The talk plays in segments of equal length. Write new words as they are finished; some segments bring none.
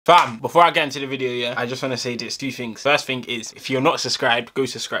Fam, before I get into the video, yeah, I just want to say this, two things. First thing is, if you're not subscribed, go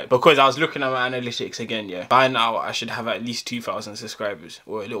subscribe. Because I was looking at my analytics again, yeah. By now, I should have at least 2,000 subscribers,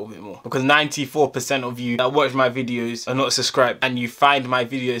 or a little bit more. Because 94% of you that watch my videos are not subscribed, and you find my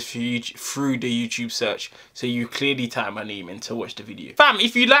videos through the YouTube search. So you clearly type my name in to watch the video. Fam,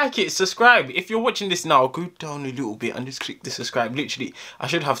 if you like it, subscribe. If you're watching this now, go down a little bit and just click the subscribe. Literally, I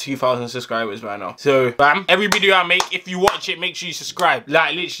should have 2,000 subscribers by now. So, fam, every video I make, if you watch it, make sure you subscribe.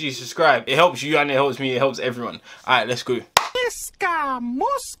 Like, literally subscribe. It helps you and it helps me. It helps everyone. Alright, let's go. Pisca,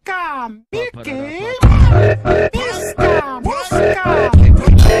 mosca, pique. Pisca, mosca.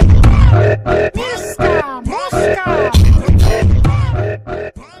 Pisca, mosca.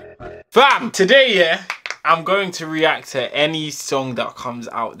 Fam, today, yeah, I'm going to react to any song that comes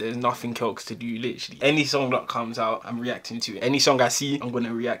out. There's nothing else to do, literally. Any song that comes out, I'm reacting to. Any song I see, I'm going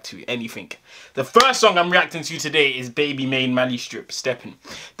to react to. Anything. The first song I'm reacting to today is Baby Main MaliStrip, Steppin.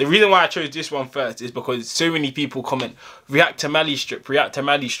 The reason why I chose this one first is because so many people comment, react to MaliStrip, react to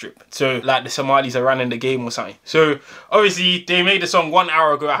MaliStrip. So, like the Somalis are running the game or something. So, obviously, they made the song 1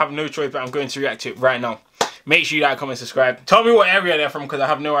 hour ago. I have no choice, but I'm going to react to it right now. Make sure you like, comment, subscribe. Tell me what area they're from, because I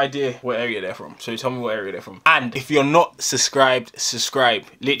have no idea what area they're from. So tell me what area they're from. And if you're not subscribed, subscribe.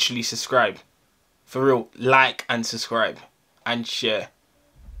 Literally subscribe. For real. Like and subscribe. And share.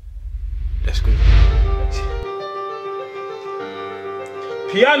 Let's go.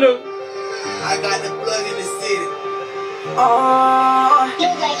 Piano. I got the plug in the city.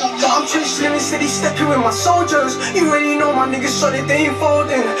 I'm just living city, stepping with my soldiers. You already know my niggas so that they ain't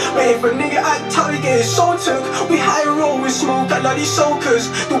folding. Waiting for nigga act how he get his soul took. We high roll with smoke, I love these soakers.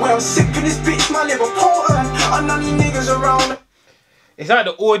 The way I'm sipping this bitch, my liver potent. I know these niggas around. It's like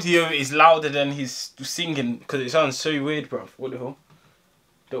the audio is louder than his singing, because it sounds so weird, bro. What the hell?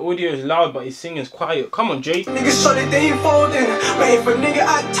 The audio is loud, but his singing's quiet. Come on, Jay. Niggas so that they ain't folding. Waiting for nigga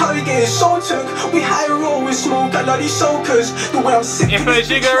act how he get his soul took. We high roll with smoke, I love these soakers. The way I'm sipping. If a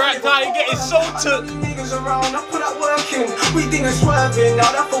nigga act how he get his soul took. Niggas around, I put that work in. We think it's swerving,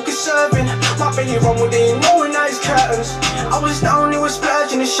 now that focus serving. My belly run with it, knowing that it's curtains. I was down, it was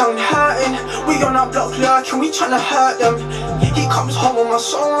splurging, it's young hurting. We on our block lurking, we tryna hurt them. He comes home on my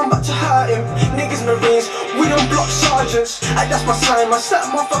soul, I'm about to hurt him. Niggas Marines, we don't block sergeants. And that's my sign, my slap,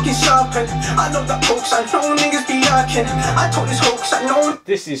 my fucking serpent. I love that folks, I know niggas be lurking. I told this hoax, I know.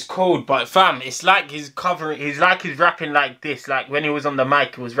 This is cold, but fam, it's like he's covering, he's rapping like this. Like when he was on the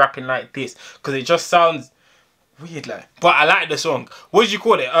mic, he was rapping like this. Because it just sounds weird, like. But I like the song. What did you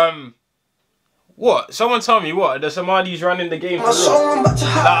call it? What? Someone tell me what? The Somalis running the game for real? Like,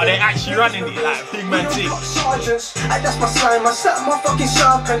 are they actually running it? Like, big man team. That's my slime, my slap, my fucking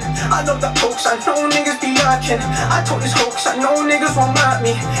serpent. I love that folks, I know niggas be lurking. I told this hoax, I know niggas won't hurt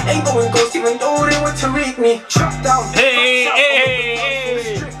me. Ain't going ghost even though they want to read me. Trap down. Hey, hey,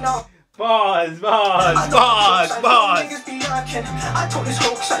 hey. Bars, bars, bars, bars. I told this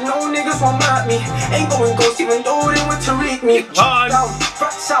hoax, I know niggas won't hurt me. Ain't going ghost even though they want to read me. Trap down,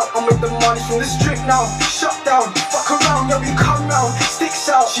 rats out, I'm with the money from the strip now. Shut down, fuck around, yo, you come round. Sticks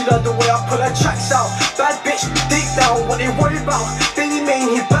out, she love the way I pull her tracks out. Bad bitch, dig down, what they worry about. Baby main,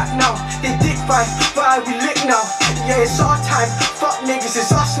 he back now. They dig fight, we lick now. Yeah, it's our time, fuck niggas, it's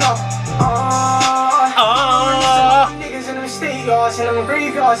us now. Niggas in them state yards, in them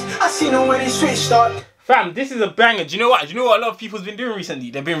graveyards. I seen them where they switched up. Fam, this is a banger. Do you know what? Do you know what a lot of people's been doing recently?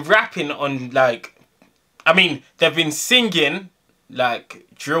 They've been rapping on, like, I mean, they've been singing, like,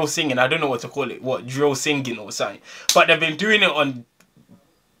 drill singing. I don't know what to call it. What, drill singing or something. But they've been doing it on,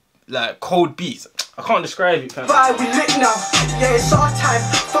 like, cold beats. I can't describe it, fam. We lit now. Yeah, it's our time.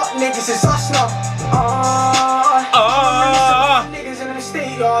 Fuck niggas, it's us now. Niggas in them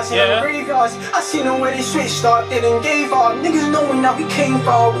state yards, in them graveyards. I seen them where they switched up, they done gave up. Niggas knowing that we came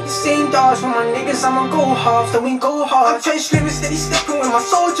far with the same dogs. With my niggas, I'ma go half, then we go hard. I'm trench living steady, stepping with my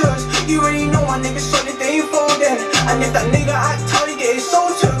soldiers. You already know my niggas so that they ain't folding. And if that nigga act how he get his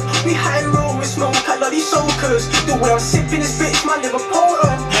soul took. We high roll with smoke, I love these soakers. The way I'm sipping this bitch, my liver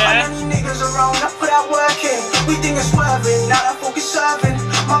potent. I know these niggas around, I put that work in. We think it's swerving, now that focus serving.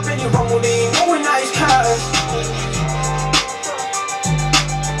 My belly run with it, knowing that it's curtains.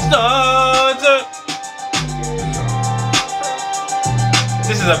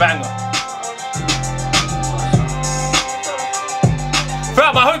 This is a banger.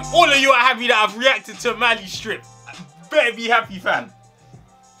 Fam, I hope all of you are happy that I've reacted to MaliStrip. Better be happy, fam.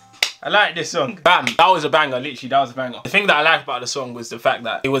 I like this song. Bam, that was a banger, literally, that was a banger. The thing that I liked about the song was the fact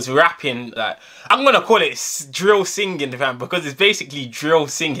that it was rapping, like, I'm gonna call it drill singing, fam, because it's basically drill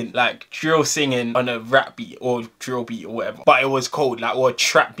singing, like, drill singing on a rap beat or drill beat or whatever. But it was cold, like, or a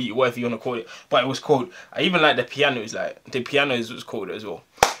trap beat, whatever you wanna call it. But it was cold. I even like the pianos, like, the pianos was cold as well.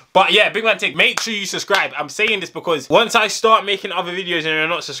 But yeah, big man thing, make sure you subscribe. I'm saying this because once I start making other videos and you're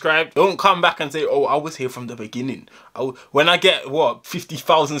not subscribed, don't come back and say, oh, I was here from the beginning. When I get, what,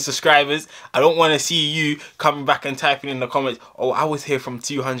 50,000 subscribers, I don't want to see you coming back and typing in the comments, oh, I was here from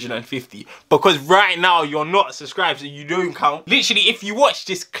 250. Because right now, you're not subscribed, so you don't count. Literally, if you watch,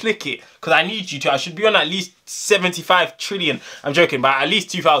 just click it. Because I need you to. I should be on at least 75 trillion. I'm joking, but at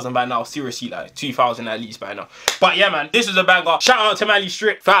least 2,000 by now. Seriously, like 2,000 at least by now. But yeah, man, this was a banger. Shout out to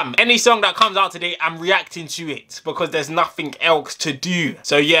MaliStrip, fam. Any song that comes out today, I'm reacting to it because there's nothing else to do.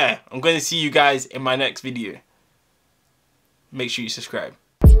 So yeah, I'm going to see you guys in my next video. Make sure you subscribe.